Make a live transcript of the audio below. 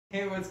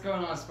Hey, what's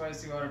going on,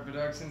 Spicy Water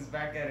Productions?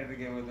 Back at it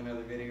again with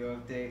another video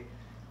update.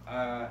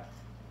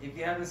 If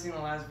you haven't seen the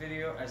last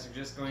video, I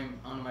suggest going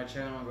onto my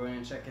channel and going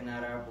and checking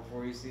that out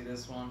before you see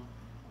this one.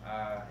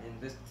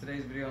 In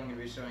today's video, I'm going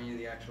to be showing you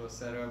the actual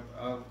setup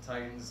of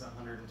Titan's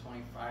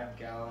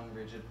 125-gallon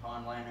rigid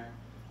pond liner.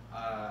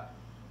 I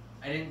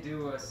didn't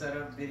do a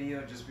setup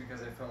video just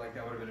because I felt like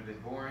that would have been a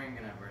bit boring,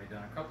 and I've already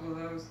done a couple of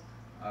those.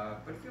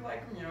 But if you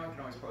like them, I can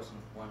always post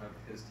one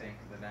of his tank,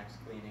 the next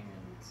cleaning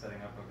and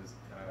setting up of his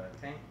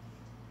tank.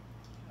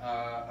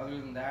 Other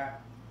than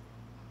that,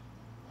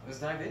 let's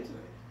dive into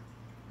it.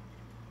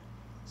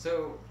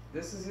 So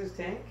this is his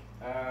tank.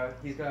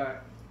 He's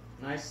got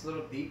a nice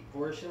little deep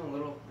portion,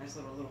 nice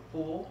little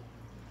pool,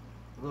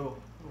 a little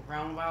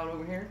roundabout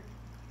over here,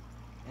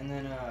 and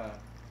then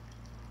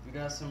we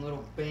got some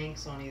little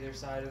banks on either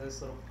side of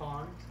this little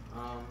pond.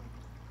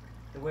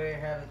 The way I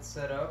have it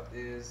set up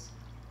is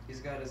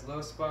he's got his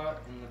low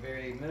spot in the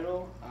very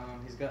middle.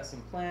 He's got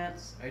some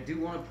plants. I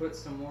do want to put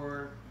some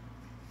more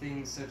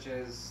things such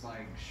as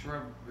like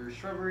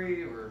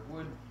shrubbery or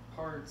wood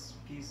parts,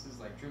 pieces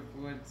like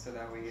driftwood, so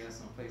that way he has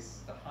some places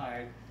to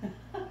hide.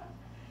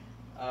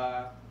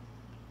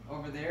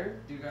 Over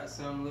there, you got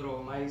some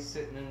little mice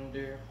sitting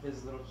under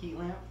his little heat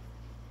lamp.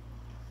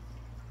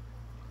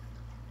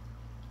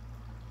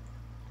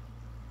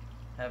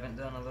 Haven't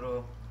done a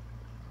little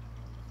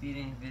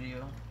feeding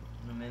video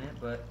in a minute,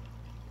 but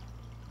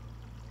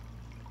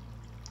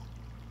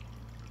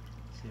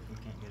see if we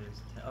can't get his.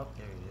 Oh,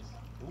 there he is.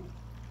 Ooh.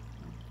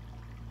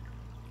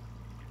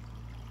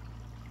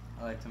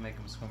 I like to make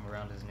him swim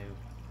around his new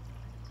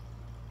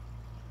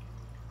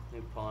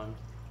pond,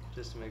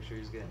 just to make sure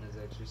he's getting his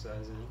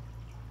exercise in.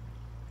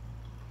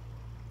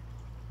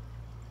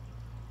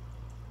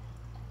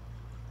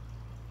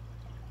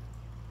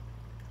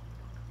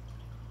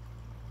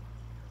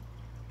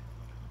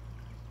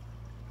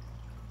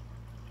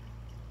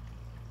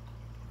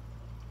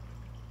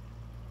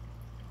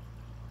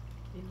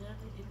 You're not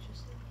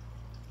interested?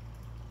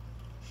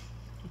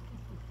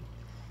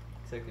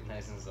 Took it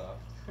nice and soft.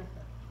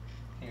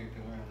 Here,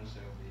 come around the show,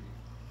 baby.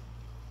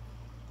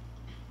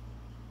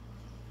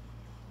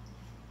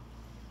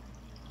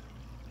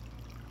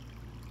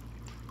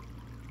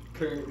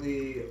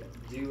 Currently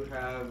do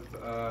have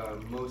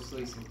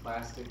mostly some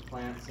plastic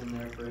plants in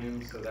there for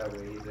him, so that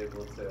way he's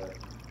able to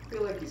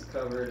feel like he's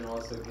covered and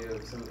also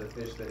give some of the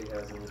fish that he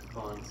has in his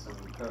pond some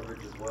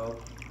coverage as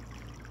well.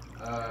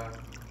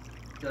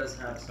 Does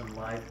have some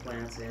live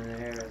plants in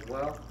there as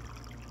well.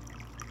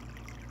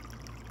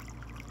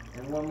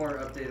 And one more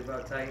update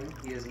about Titan,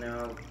 he is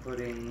now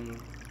putting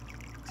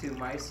 2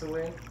 mice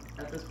away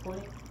at this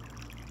point.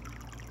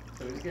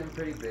 So he's getting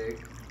pretty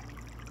big.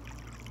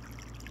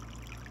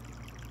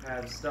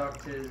 I've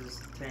stocked his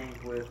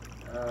tank with,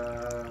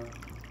 I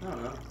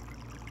don't know,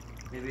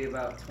 maybe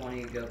about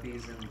 20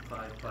 guppies and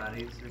 5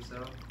 platies or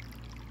so.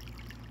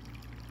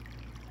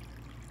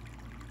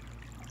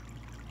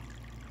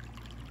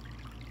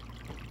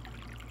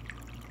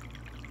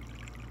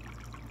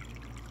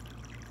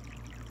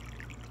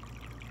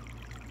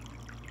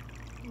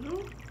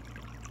 No.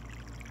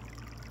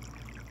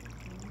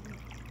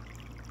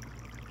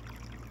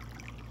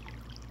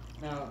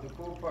 Now the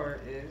cool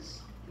part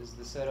is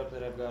the setup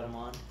that I've got him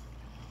on.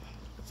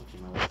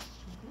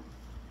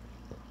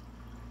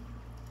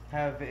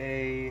 Have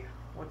a,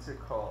 what's it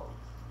called?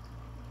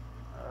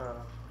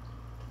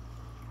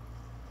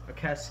 A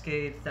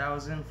Cascade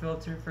 1000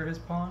 filter for his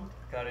pond.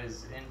 Got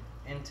his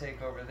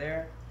intake over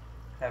there.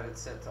 Have it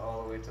set to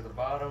all the way to the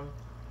bottom.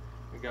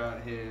 We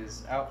got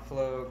his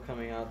outflow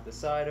coming out the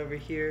side over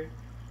here,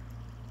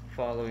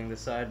 following the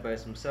side by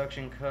some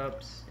suction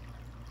cups,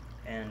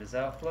 and his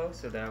outflow,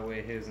 so that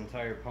way his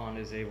entire pond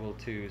is able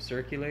to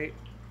circulate.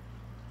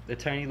 The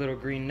tiny little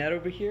green net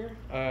over here,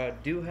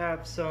 do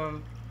have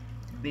some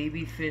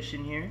baby fish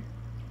in here.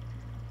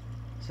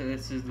 So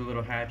this is the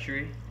little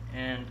hatchery,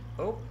 and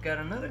oh, got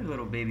another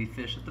little baby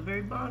fish at the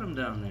very bottom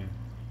down there.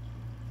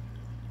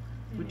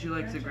 Would you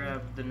like to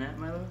grab the net,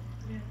 Milo?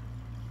 Yeah.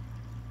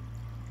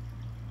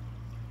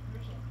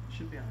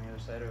 Should be on the other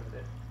side over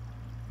there.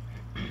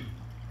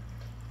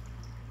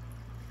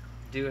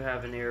 Do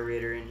have an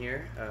aerator in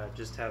here,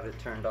 just have it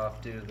turned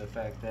off due to the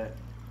fact that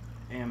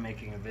I am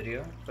making a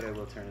video, but I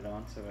will turn it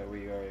on so that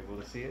we are able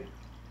to see it.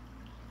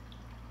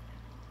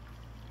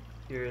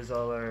 Here is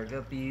all our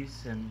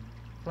guppies and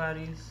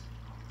platies.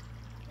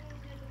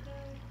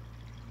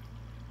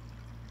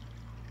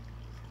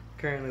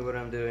 Currently what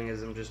I'm doing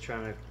is I'm just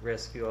trying to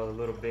rescue all the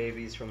little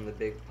babies from the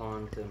big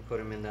pond and put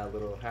them in that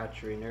little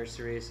hatchery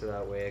nursery, so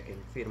that way I can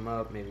feed them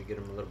up, maybe get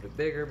them a little bit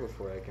bigger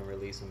before I can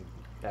release them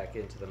back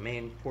into the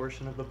main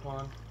portion of the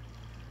pond.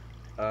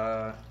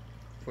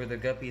 For the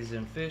guppies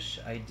and fish,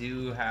 I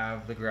do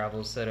have the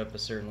gravel set up a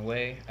certain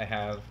way. I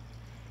have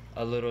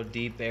a little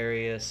deep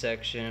area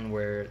section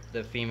where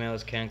the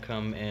females can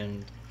come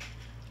and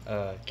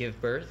give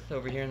birth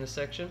over here in this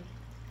section.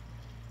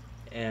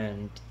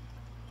 And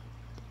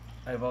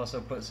I've also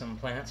put some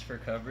plants for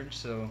coverage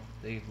so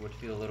they would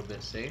feel a little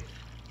bit safe.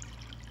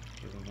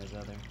 Give him his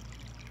other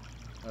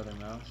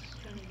mouse.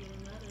 Trying to get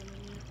him out of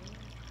there.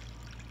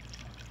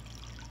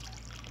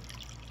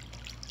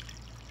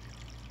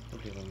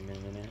 give him a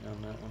minute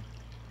on that one.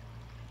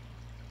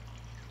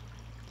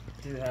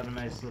 Do have a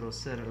nice little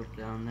setup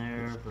down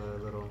there of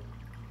a little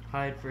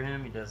hide for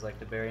him. He does like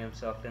to bury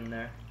himself in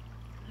there.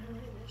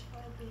 Alright, there's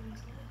 5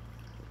 babies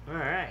now.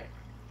 Alright.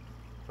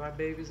 5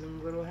 babies in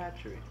the little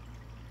hatchery.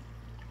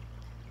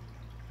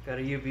 Got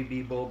a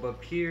UVB bulb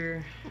up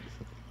here.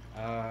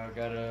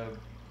 Got a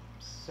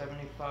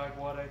 75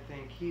 watt, I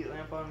think, heat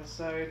lamp on the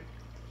side.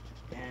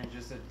 And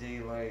just a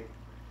daylight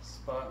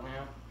spot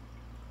lamp.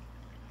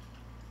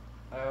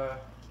 Oh,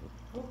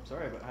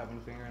 sorry about having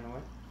a finger in the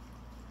way.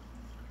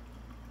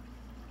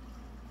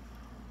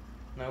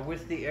 Now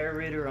with the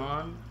aerator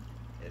on,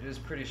 it is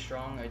pretty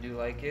strong. I do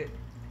like it.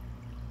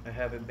 I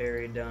have it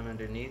buried down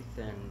underneath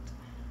and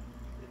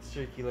it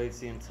circulates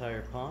the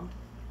entire pond.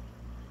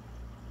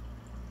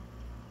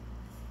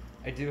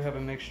 I do have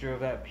a mixture of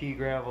that pea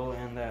gravel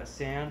and that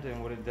sand,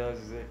 and what it does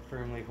is it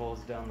firmly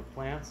holds down the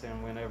plants,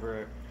 and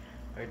whenever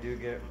I do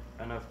get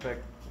enough the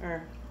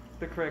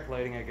correct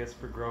lighting, I guess,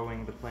 for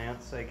growing the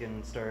plants, I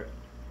can start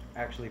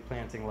actually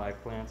planting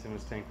live plants, and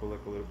this tank will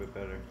look a little bit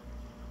better.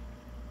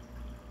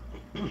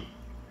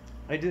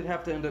 I did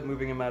have to end up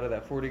moving him out of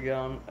that 40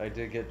 gallon. I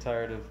did get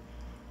tired of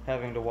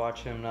having to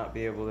watch him not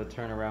be able to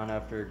turn around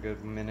after a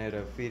good minute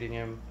of feeding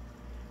him,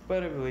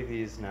 but I believe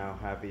he's now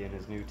happy in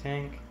his new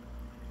tank.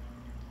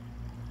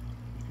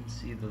 You can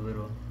see the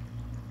little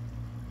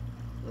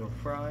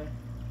fry.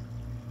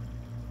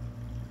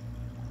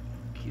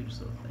 Cutest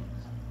little things.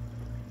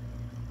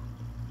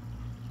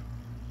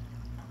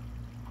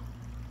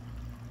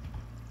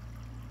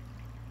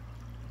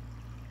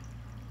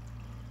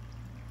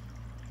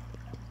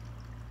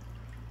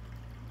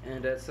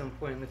 And at some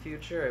point in the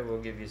future, I will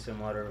give you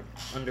some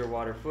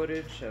underwater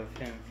footage of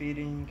him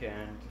feeding,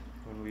 and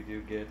when we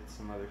do get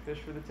some other fish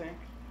for the tank,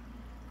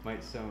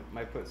 might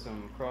put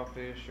some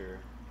crawfish or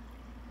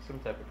some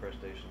type of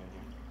crustacean in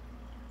here.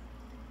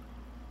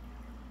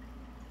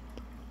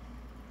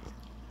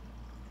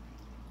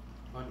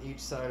 On each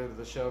side of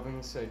the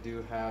shelvings, I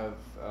do have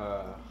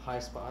high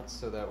spots,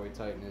 so that way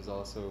Titan is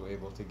also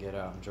able to get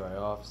out and dry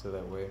off, so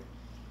that way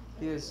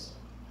he is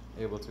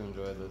able to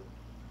enjoy the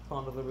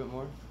pond a little bit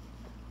more.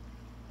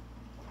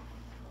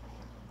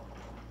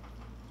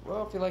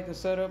 Well, if you like the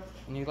setup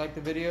and you like the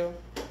video,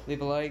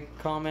 leave a like,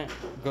 comment,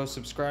 go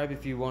subscribe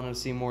if you want to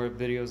see more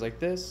videos like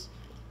this.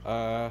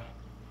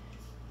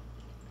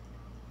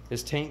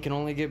 This tank can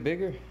only get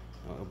bigger,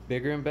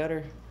 bigger and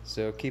better,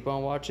 so keep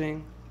on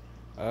watching.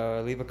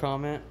 Leave a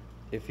comment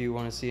if you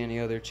want to see any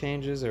other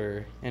changes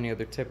or any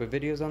other type of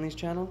videos on this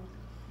channel.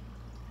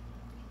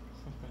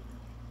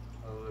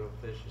 A little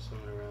fish is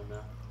swimming around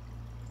now.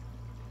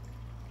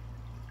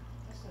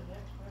 That's the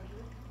next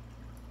project.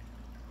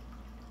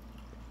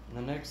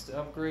 The next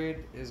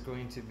upgrade is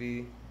going to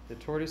be the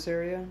tortoise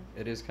area.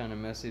 It is kind of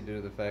messy due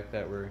to the fact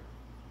that we're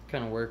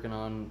kind of working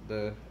on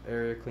the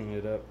area, cleaning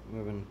it up,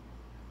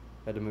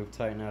 had to move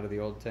Titan out of the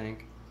old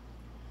tank.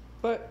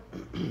 But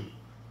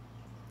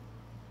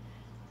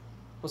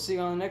we'll see you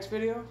on the next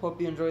video. Hope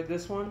you enjoyed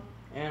this one,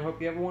 and hope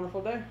you have a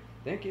wonderful day.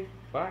 Thank you.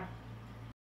 Bye.